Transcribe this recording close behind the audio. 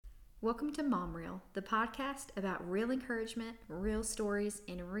Welcome to Mom Reel, the podcast about real encouragement, real stories,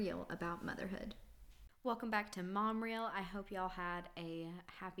 and real about motherhood. Welcome back to Mom Reel. I hope y'all had a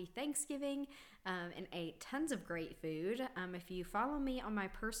happy Thanksgiving and ate tons of great food. If you follow me on my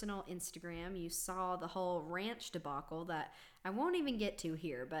personal Instagram, you saw the whole ranch debacle that I won't even get to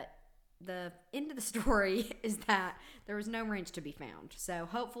here, but the end of the story is that there was no ranch to be found. So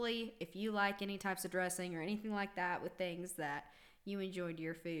hopefully, if you like any types of dressing or anything like that with things, that you enjoyed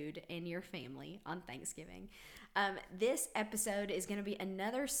your food and your family on Thanksgiving. This episode is going to be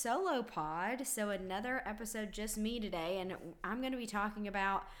another solo pod, so another episode just me today, and I'm going to be talking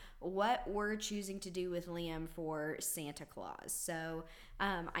about what we're choosing to do with Liam for Santa Claus. So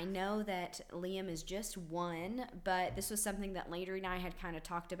I know that Liam is just one, but this was something that Landry and I had kind of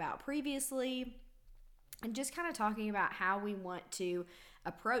talked about previously, and just kind of talking about how we want to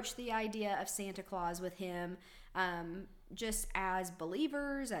approach the idea of Santa Claus with him, just as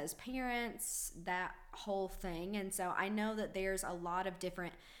believers, as parents, that whole thing. And so I know that there's a lot of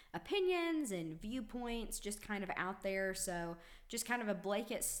different opinions and viewpoints just kind of out there. So just kind of a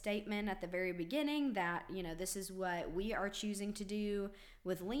blanket statement at the very beginning that, this is what we are choosing to do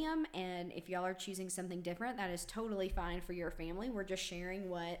with Liam. And if y'all are choosing something different, that is totally fine for your family. We're just sharing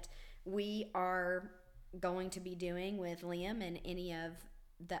what we are going to be doing with Liam and any of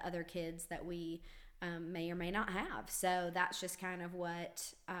the other kids that we may or may not have. So that's just kind of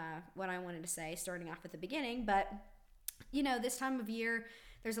what I wanted to say starting off at the beginning. But this time of year,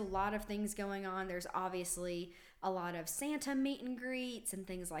 there's a lot of things going on. There's obviously a lot of Santa meet and greets and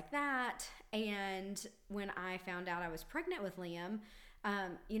things like that. And when I found out I was pregnant with Liam,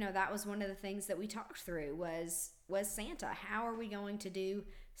 that was one of the things that we talked through was Santa. How are we going to do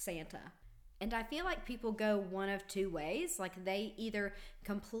Santa? And I feel like people go one of two ways. Like they either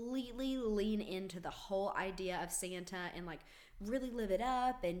completely lean into the whole idea of Santa and like really live it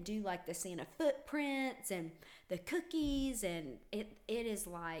up and do like the Santa footprints and the cookies, and it is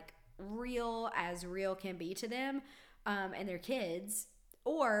like real as real can be to them and their kids.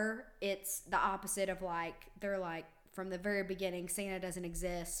 Or it's the opposite of like they're like from the very beginning, Santa doesn't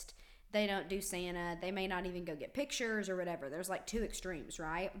exist. They don't do Santa. They may not even go get pictures or whatever. There's like two extremes,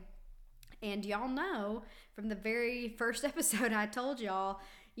 right? And y'all know from the very first episode I told y'all,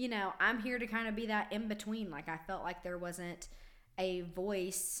 I'm here to kind of be that in between. Like I felt like there wasn't a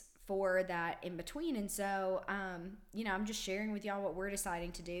voice for that in between. And so, I'm just sharing with y'all what we're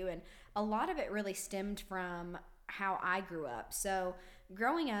deciding to do. And a lot of it really stemmed from how I grew up. So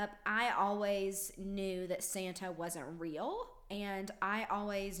growing up, I always knew that Santa wasn't real. And I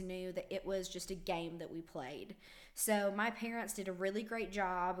always knew that it was just a game that we played. So my parents did a really great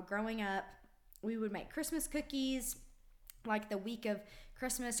job. Growing up, we would make Christmas cookies like the week of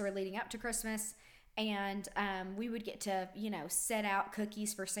Christmas or leading up to Christmas. And we would get to, set out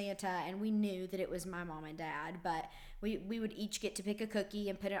cookies for Santa. And we knew that it was my mom and dad. But we would each get to pick a cookie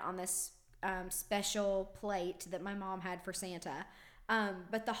and put it on this special plate that my mom had for Santa.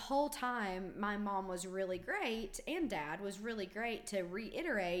 But the whole time, my mom was really great and dad was really great to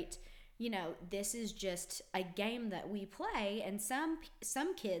reiterate, this is just a game that we play, and some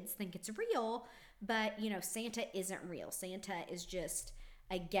kids think it's real, but Santa isn't real. Santa is just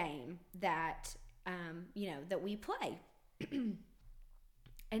a game that that we play.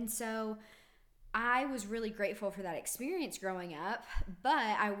 And so I was really grateful for that experience growing up, but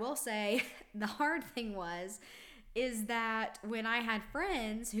I will say the hard thing is that when I had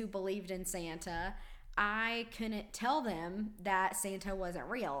friends who believed in Santa, I couldn't tell them that Santa wasn't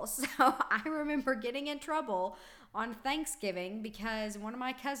real. So I remember getting in trouble on Thanksgiving because one of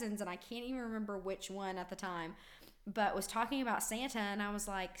my cousins, and I can't even remember which one at the time, but was talking about Santa, and I was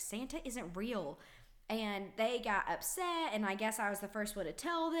like, Santa isn't real. And they got upset, and I guess I was the first one to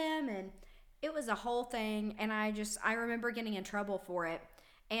tell them, and it was a whole thing, and I remember getting in trouble for it.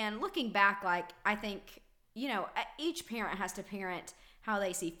 And looking back, like, I think, each parent has to parent how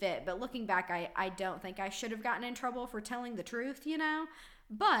they see fit. But looking back, I don't think I should have gotten in trouble for telling the truth,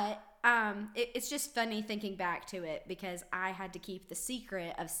 But it's just funny thinking back to it because I had to keep the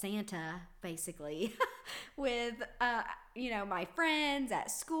secret of Santa, basically, with, my friends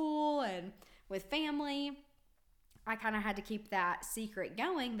at school and with family. I kind of had to keep that secret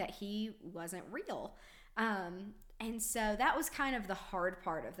going that he wasn't real. And so that was kind of the hard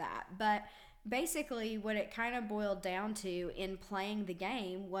part of that. But basically what it kind of boiled down to in playing the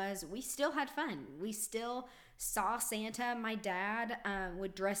game was we still had fun. We still saw Santa. My dad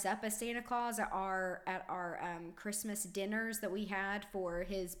would dress up as Santa Claus at our Christmas dinners that we had for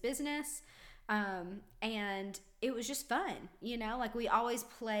his business. And it was just fun, like we always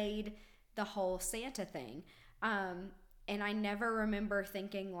played the whole Santa thing. And I never remember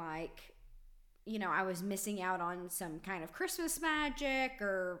thinking like, I was missing out on some kind of Christmas magic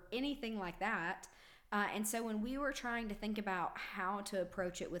or anything like that. And so when we were trying to think about how to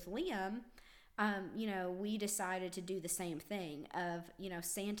approach it with Liam, we decided to do the same thing of,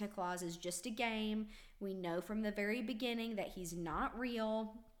 Santa Claus is just a game. We know from the very beginning that he's not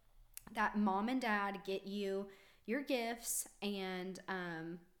real, that mom and dad get you your gifts, and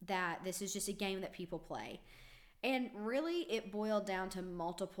that this is just a game that people play. And really, it boiled down to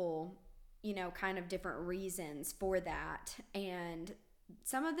multiple, kind of different reasons for that. And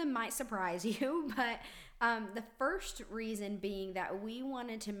some of them might surprise you, but the first reason being that we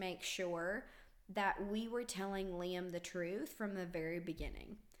wanted to make sure that we were telling Liam the truth from the very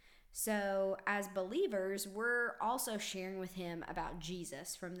beginning. So, as believers, we're also sharing with him about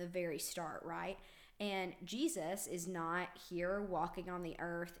Jesus from the very start, right? And Jesus is not here walking on the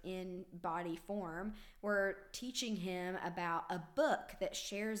earth in body form. We're teaching him about a book that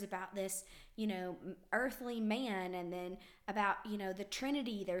shares about this, earthly man, and then about, the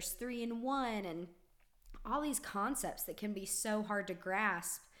Trinity, there's 3 in 1, and all these concepts that can be so hard to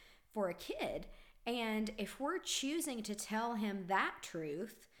grasp for a kid. And if we're choosing to tell him that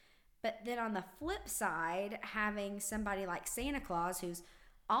truth, but then on the flip side, having somebody like Santa Claus, who's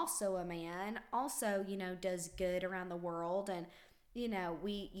also a man, also, does good around the world. And,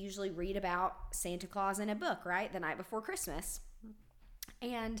 we usually read about Santa Claus in a book, right? The night before Christmas.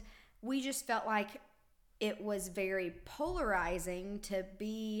 And we just felt like it was very polarizing to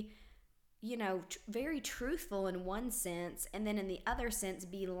be, very truthful in one sense, and then in the other sense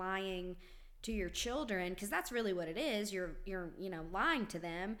be lying to your children, because that's really what it is. You're lying to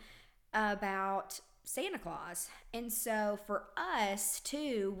them about Santa Claus. And so for us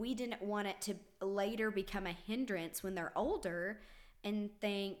too, we didn't want it to later become a hindrance when they're older and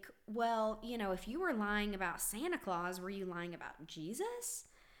think, well, if you were lying about Santa Claus, were you lying about Jesus?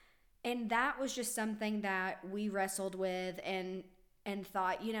 And that was just something that we wrestled with and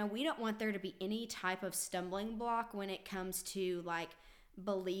thought, we don't want there to be any type of stumbling block when it comes to like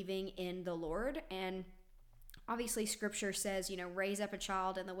believing in the Lord. And obviously scripture says, raise up a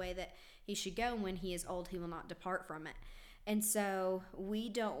child in the way that he should go, and when he is old, he will not depart from it. And so we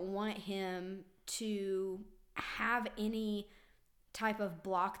don't want him to have any type of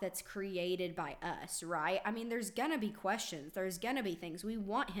block that's created by us, right? I mean, there's gonna be questions, there's gonna be things. We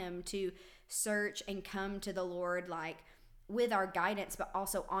want him to search and come to the Lord like with our guidance, but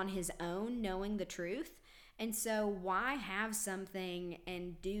also on his own, knowing the truth. And so why have something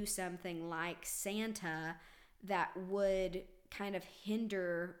and do something like Santa that would kind of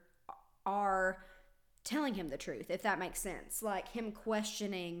hinder our telling him the truth, if that makes sense? Like him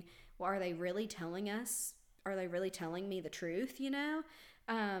questioning, well, are they really telling us? Are they really telling me the truth,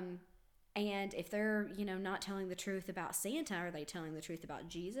 And if they're, not telling the truth about Santa, are they telling the truth about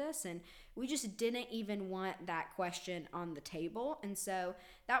Jesus? And we just didn't even want that question on the table. And so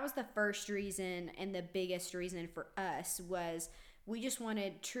that was the first reason, and the biggest reason for us was we just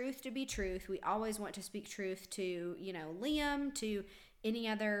wanted truth to be truth. We always want to speak truth to, Liam, to any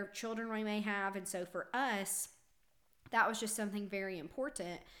other children we may have. And so for us, that was just something very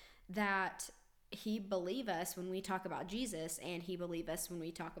important, that he believe us when we talk about Jesus, and he believe us when we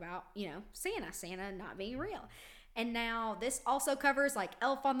talk about, Santa not being real. And now this also covers like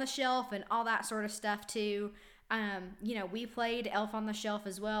Elf on the Shelf and all that sort of stuff too. We played Elf on the Shelf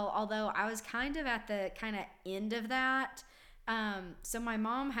as well, although I was kind of at the kind of end of that. So my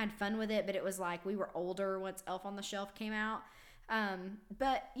mom had fun with it, but it was like we were older once Elf on the Shelf came out.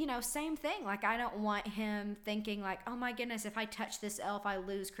 But same thing. Like, I don't want him thinking like, oh my goodness, if I touch this elf, I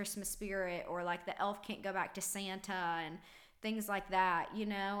lose Christmas spirit, or like the elf can't go back to Santa and things like that.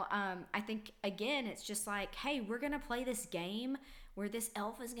 I think again, it's just like, hey, we're going to play this game where this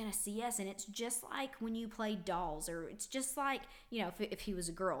elf is going to see us. And it's just like when you play dolls, or it's just like, if he was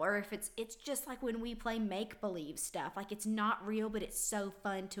a girl, or if it's just like when we play make-believe stuff, like it's not real, but it's so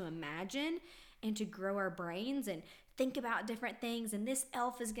fun to imagine and to grow our brains and think about different things. And this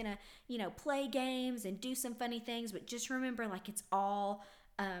elf is gonna, play games and do some funny things, but just remember, like, it's all,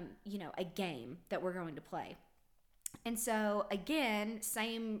 a game that we're going to play. And so again,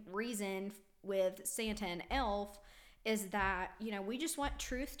 same reason with Santa and Elf is that, we just want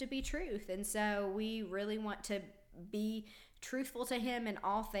truth to be truth. And so we really want to be truthful to him in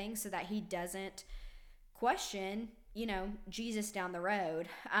all things so that he doesn't question, Jesus down the road.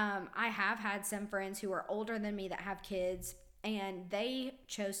 I have had some friends who are older than me that have kids, and they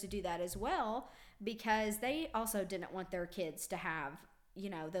chose to do that as well because they also didn't want their kids to have,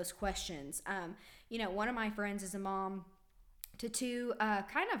 those questions. One of my friends is a mom to two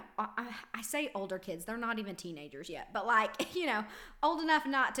kind of, I say older kids, they're not even teenagers yet, but like, you know, old enough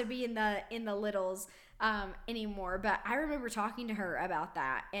not to be in the littles anymore. But I remember talking to her about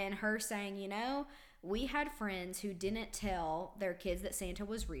that and her saying, you know, we had friends who didn't tell their kids that Santa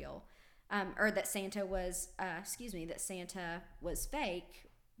was real, or that Santa was, that Santa was fake.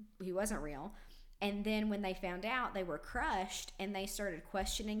 He wasn't real. And then when they found out, they were crushed and they started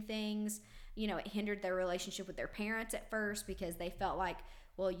questioning things. You know, it hindered their relationship with their parents at first because they felt like,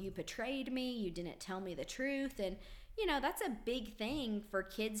 well, you betrayed me, you didn't tell me the truth. And, you know, that's a big thing for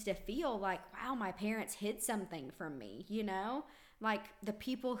kids to feel like, wow, my parents hid something from me, you know? Like the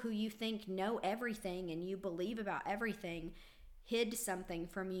people who you think know everything and you believe about everything hid something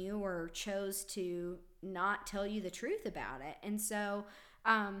from you or chose to not tell you the truth about it. And so,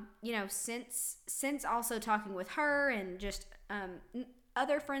 you know, since also talking with her and just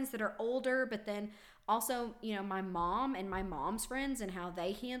other friends that are older, but then also, you know, my mom and my mom's friends and how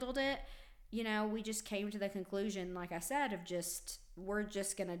they handled it, you know, we just came to the conclusion, like I said, of just, we're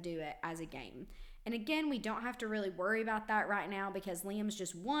just going to do it as a game. And again, we don't have to really worry about that right now because Liam's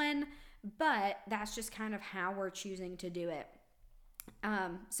just one, but that's just kind of how we're choosing to do it.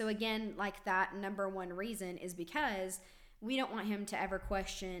 So again, like that number one reason is because we don't want him to ever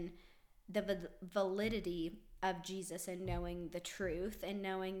question the validity of Jesus and knowing the truth and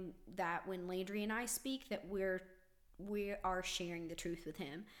knowing that when Landry and I speak that we are sharing the truth with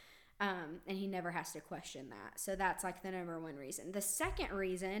him. And he never has to question that. So that's like the number one reason. The second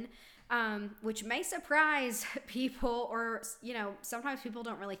reason, which may surprise people, or, you know, sometimes people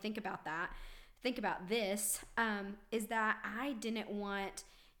don't really think about this, is that I didn't want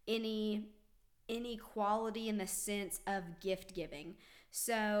any inequality in the sense of gift giving.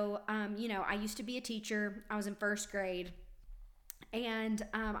 So, you know, I used to be a teacher. I was in first grade, and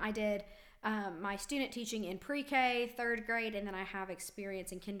I did my student teaching in pre-K, third grade, and then I have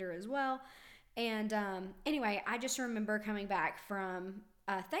experience in kinder as well. And anyway, I just remember coming back from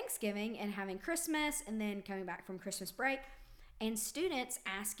Thanksgiving and having Christmas, and then coming back from Christmas break, and students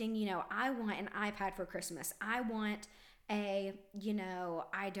asking, you know, I want an iPad for Christmas. I want you know,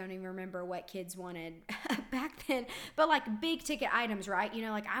 I don't even remember what kids wanted back then, but like big ticket items, right? You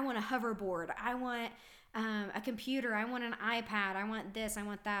know, like I want a hoverboard, I want a computer, I want an iPad, I want this, I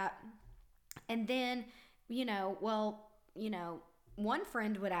want that. And then, you know, one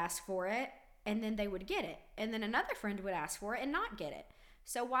friend would ask for it and then they would get it. And then another friend would ask for it and not get it.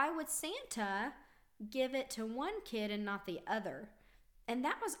 So why would Santa give it to one kid and not the other? And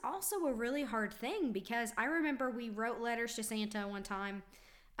that was also a really hard thing because I remember we wrote letters to Santa one time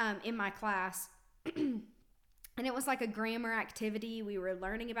in my class. And it was like a grammar activity. We were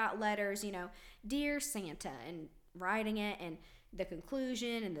learning about letters, you know, Dear Santa, and writing it and the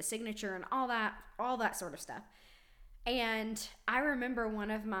conclusion and the signature and all that sort of stuff. And I remember one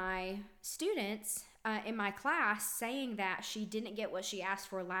of my students in my class saying that she didn't get what she asked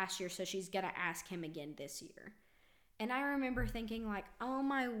for last year, so she's going to ask him again this year. And I remember thinking like, oh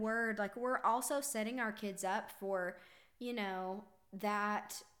my word, like we're also setting our kids up for, you know,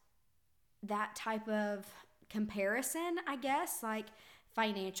 that type of comparison, I guess, like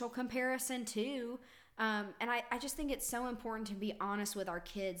financial comparison too. And I just think it's so important to be honest with our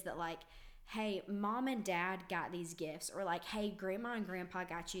kids that like, hey, mom and dad got these gifts, or like, hey, grandma and grandpa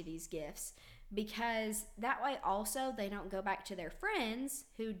got you these gifts, because that way also they don't go back to their friends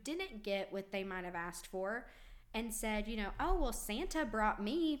who didn't get what they might have asked for and said, you know, oh, well, Santa brought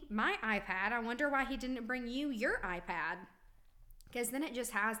me my iPad. I wonder why he didn't bring you your iPad. Because then it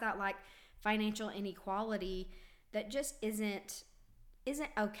just has that like financial inequality that just isn't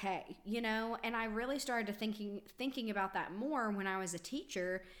okay, you know? And I really started thinking about that more when I was a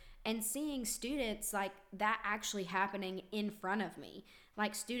teacher and seeing students like that actually happening in front of me.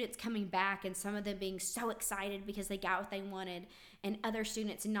 Like students coming back and some of them being so excited because they got what they wanted, and other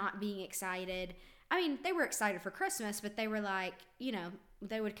students not being excited. I mean, they were excited for Christmas, but they were like, you know,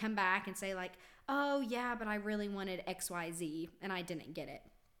 they would come back and say like, oh yeah, but I really wanted XYZ and I didn't get it.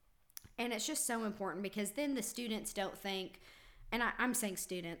 And it's just so important because then the students don't think, and I'm saying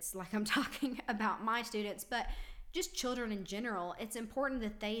students like I'm talking about my students, but just children in general, it's important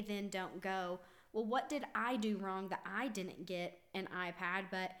that they then don't go, well, what did I do wrong that I didn't get an iPad,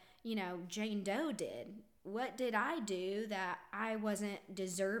 but, you know, Jane Doe did? What did I do that I wasn't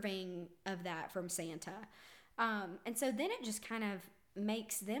deserving of that from Santa? And so then it just kind of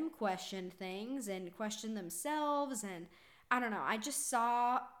makes them question things and question themselves. And I don't know, I just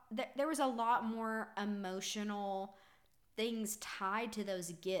saw that there was a lot more emotional things tied to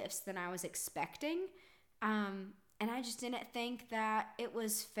those gifts than I was expecting. And I just didn't think that it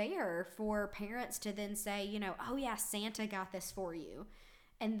was fair for parents to then say, you know, oh yeah, Santa got this for you.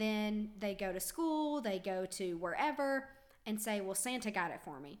 And then they go to school, they go to wherever and say, well, Santa got it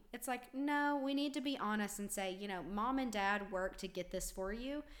for me. It's like, no, we need to be honest and say, you know, mom and dad work to get this for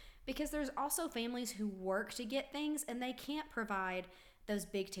you, because there's also families who work to get things and they can't provide those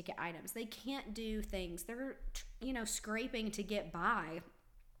big ticket items. They can't do things. They're, you know, scraping to get by.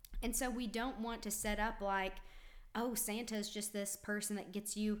 And so we don't want to set up like, oh, Santa's just this person that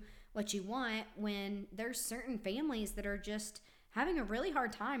gets you what you want, when there's certain families that are just having a really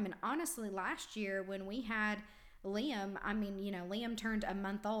hard time. And honestly, last year when we had Liam, I mean, you know, Liam turned a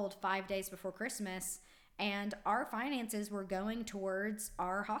month old 5 days before Christmas, and our finances were going towards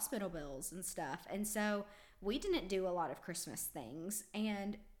our hospital bills and stuff. And so we didn't do a lot of Christmas things.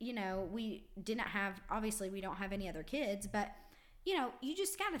 And, you know, we didn't have, obviously we don't have any other kids, but, you know, you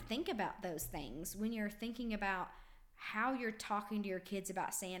just got to think about those things when you're thinking about how you're talking to your kids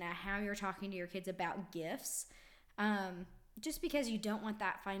about Santa, how you're talking to your kids about gifts. Just because you don't want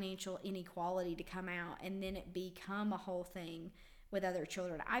that financial inequality to come out and then it become a whole thing with other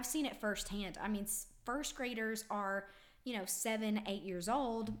children. I've seen it firsthand. I mean, first graders are, you know, 7, 8 years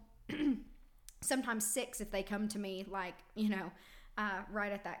old, sometimes 6 if they come to me, like, you know,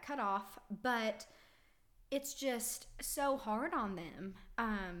 right at that cutoff. But it's just so hard on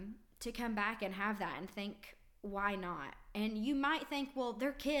them to come back and have that and think, why not? And you might think, well,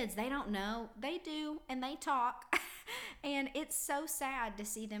 they're kids, they don't know. They do, and they talk. And it's so sad to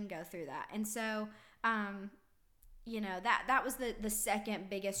see them go through that. And so, you know, that was the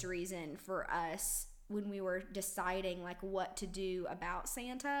second biggest reason for us when we were deciding like what to do about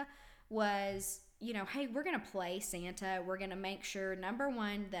Santa was, you know, hey, we're going to play Santa. We're going to make sure, number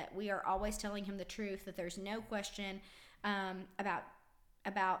one, that we are always telling him the truth, that there's no question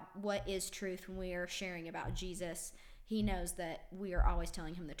about what is truth when we are sharing about Jesus. He knows that we are always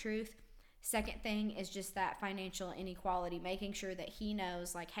telling him the truth. Second thing is just that financial inequality, making sure that he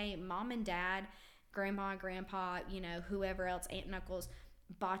knows, like, hey, mom and dad, grandma, grandpa, you know, whoever else, aunt and uncles,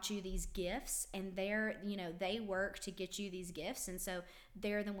 bought you these gifts, and they're, you know, they work to get you these gifts, and so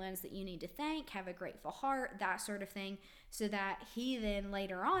they're the ones that you need to thank, have a grateful heart, that sort of thing, so that he then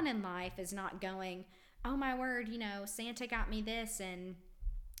later on in life is not going, oh my word, you know, Santa got me this, and,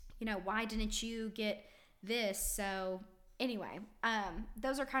 you know, why didn't you get this? So anyway,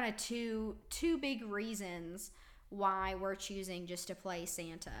 those are kind of two big reasons why we're choosing just to play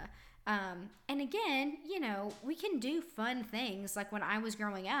Santa. And again, you know, we can do fun things. Like when I was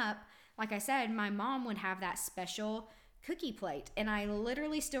growing up, like I said, my mom would have that special cookie plate, and I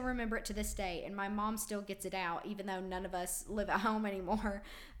literally still remember it to this day, and my mom still gets it out, even though none of us live at home anymore.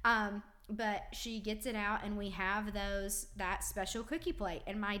 But she gets it out, and we have that special cookie plate,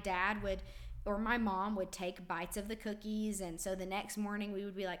 and my dad would, or my mom would take bites of the cookies, and so the next morning we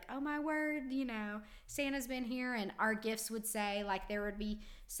would be like, oh my word, you know, Santa's been here, and our gifts would say, like, there would be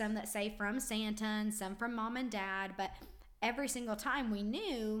some that say from Santa and some from mom and dad, but every single time we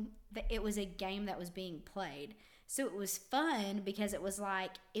knew that it was a game that was being played. So it was fun because it was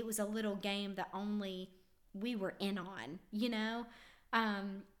like, it was a little game that only we were in on, you know?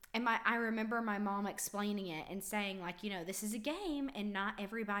 And I remember my mom explaining it and saying, like, you know, this is a game and not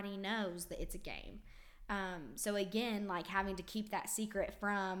everybody knows that it's a game. So again, like having to keep that secret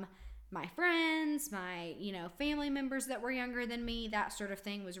from my friends, my, you know, family members that were younger than me, that sort of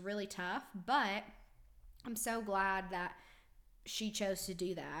thing was really tough. But I'm so glad that she chose to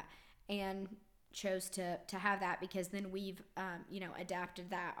do that and chose to have that, because then we've, you know,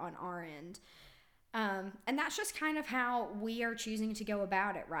 adapted that on our end. And that's just kind of how we are choosing to go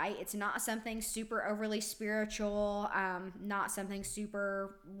about it, right? It's not something super overly spiritual, not something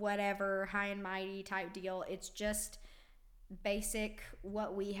super whatever, high and mighty type deal. It's just basic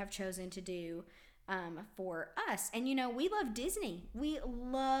what we have chosen to do for us. And, you know, we love Disney. We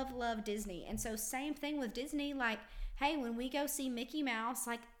love Disney. And so same thing with Disney, like, hey, when we go see Mickey Mouse,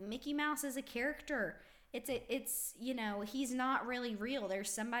 like, Mickey Mouse is a character. It's you know, he's not really real.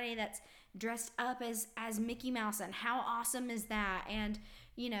 There's somebody that's dressed up as Mickey Mouse, and how awesome is that? And,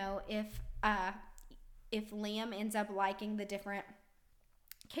 you know, if Liam ends up liking the different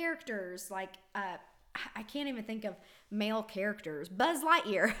characters, like I can't even think of male characters. Buzz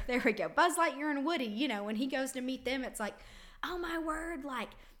Lightyear. There we go. Buzz Lightyear and Woody, you know, when he goes to meet them, it's like, oh my word, like,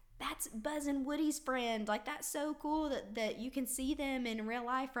 that's Buzz and Woody's friend. Like, that's so cool that you can see them in real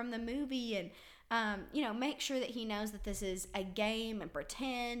life from the movie. And, you know, make sure that he knows that this is a game and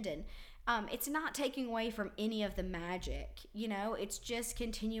pretend. And it's not taking away from any of the magic. You know, it's just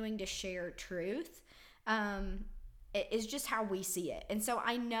continuing to share truth. It is just how we see it. And so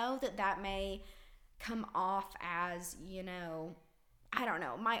I know that may come off as, I don't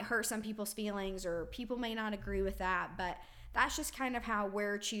know, might hurt some people's feelings, or people may not agree with that, but that's just kind of how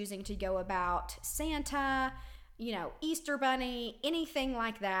we're choosing to go about Santa, Easter Bunny, anything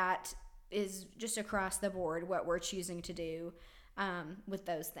like that is just across the board what we're choosing to do with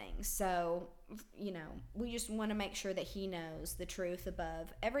those things. So, we just want to make sure that he knows the truth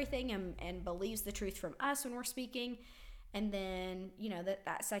above everything, and believes the truth from us when we're speaking. And then,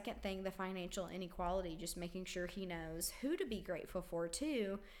 that second thing, the financial inequality, just making sure he knows who to be grateful for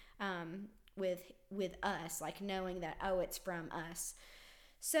too, with us, like knowing that, it's from us.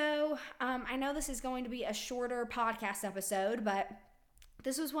 So I know this is going to be a shorter podcast episode, but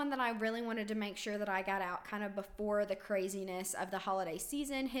this was one that I really wanted to make sure that I got out kind of before the craziness of the holiday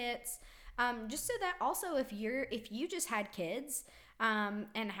season hits. Just so that also if you just had kids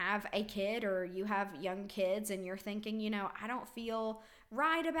and have a kid, or you have young kids and you're thinking, I don't feel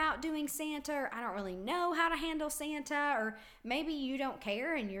right about doing Santa, or I don't really know how to handle Santa, or maybe you don't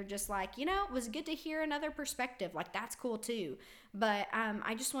care and you're just like, it was good to hear another perspective. Like, that's cool too. But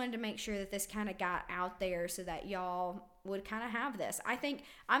I just wanted to make sure that this kind of got out there so that y'all would kind of have this. I think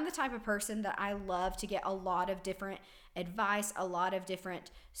I'm the type of person that I love to get a lot of different advice, a lot of different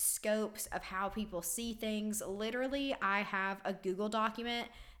scopes of how people see things. Literally, I have a Google document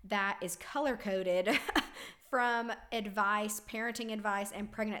that is color coded from advice, parenting advice,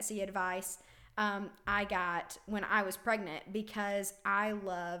 and pregnancy advice I got when I was pregnant, because I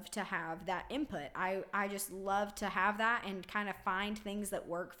love to have that input. I just love to have that and kind of find things that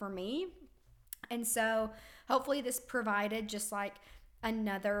work for me. And so hopefully this provided just like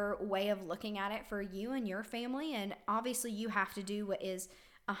another way of looking at it for you and your family. And obviously you have to do what is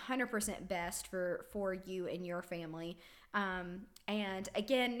 100% best for you and your family. And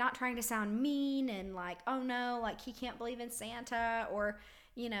again, not trying to sound mean and like, oh no, like he can't believe in Santa, or,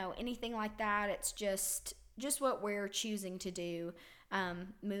 anything like that. It's just what we're choosing to do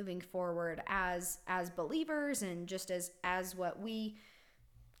moving forward as believers, and just as what we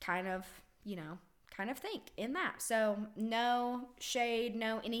kind of think in that. So no shade,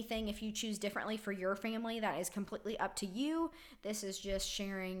 no anything. If you choose differently for your family, that is completely up to you. This is just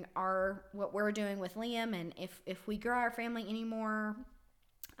sharing what we're doing with Liam, and if we grow our family anymore.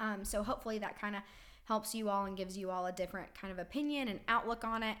 So hopefully that kind of helps you all and gives you all a different kind of opinion and outlook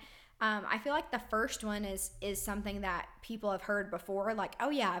on it. I feel like the first one is something that people have heard before. Like, oh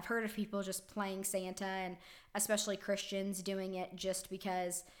yeah, I've heard of people just playing Santa, and especially Christians doing it just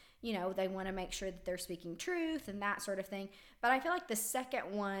because, they want to make sure that they're speaking truth and that sort of thing. But I feel like the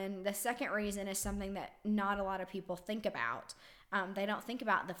second reason is something that not a lot of people think about. They don't think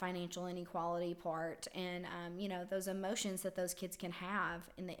about the financial inequality part, and, those emotions that those kids can have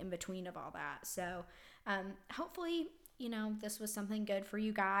in the in-between of all that. So hopefully, this was something good for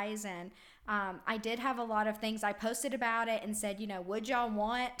you guys. And I did have a lot of things. I posted about it and said, would y'all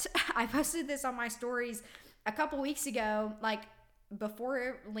want, I posted this on my stories a couple weeks ago, like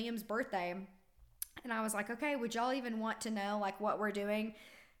before Liam's birthday. And I was like, okay, would y'all even want to know like what we're doing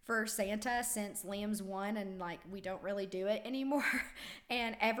for Santa since Liam's 1 and like we don't really do it anymore?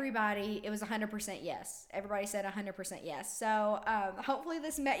 And it was 100% yes. Everybody said 100% yes. So hopefully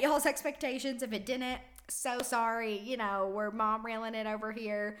this met y'all's expectations. If it didn't, so sorry. We're mom railing it over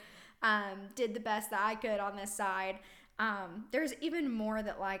here. Did the best that I could on this side. There's even more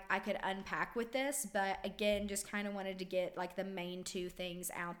that like I could unpack with this, but again, just kind of wanted to get like the main two things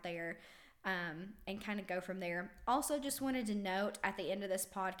out there. And kind of go from there. Also, just wanted to note at the end of this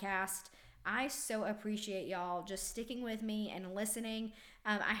podcast, I so appreciate y'all just sticking with me and listening.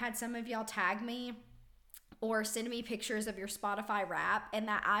 I had some of y'all tag me or send me pictures of your Spotify Wrap and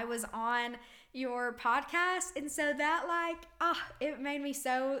that I was on your podcast. And so that it made me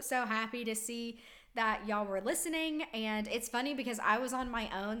so happy to see that y'all were listening. And it's funny because I was on my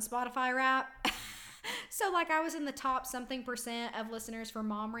own Spotify Wrap. So I was in the top something % of listeners for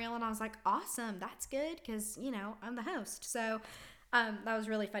Mom Reel, and I was like, awesome, that's good, because, I'm the host. So that was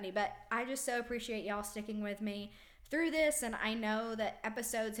really funny. But I just so appreciate y'all sticking with me through this, and I know that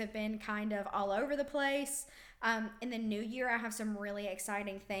episodes have been kind of all over the place. In the new year, I have some really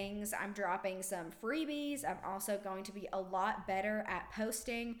exciting things. I'm dropping some freebies. I'm also going to be a lot better at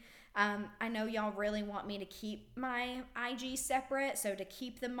posting. I know y'all really want me to keep my IG separate, so to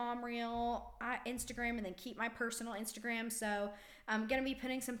keep the Mom Reel Instagram and then keep my personal Instagram. So I'm going to be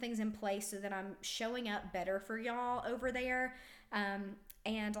putting some things in place so that I'm showing up better for y'all over there.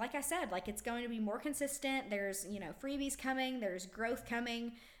 And like I said, it's going to be more consistent. There's, freebies coming. There's growth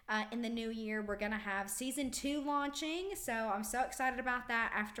coming in the new year. We're going to have season 2 launching. So I'm so excited about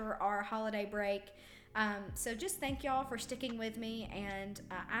that after our holiday break. So just thank y'all for sticking with me. And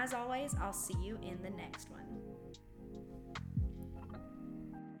as always, I'll see you in the next one.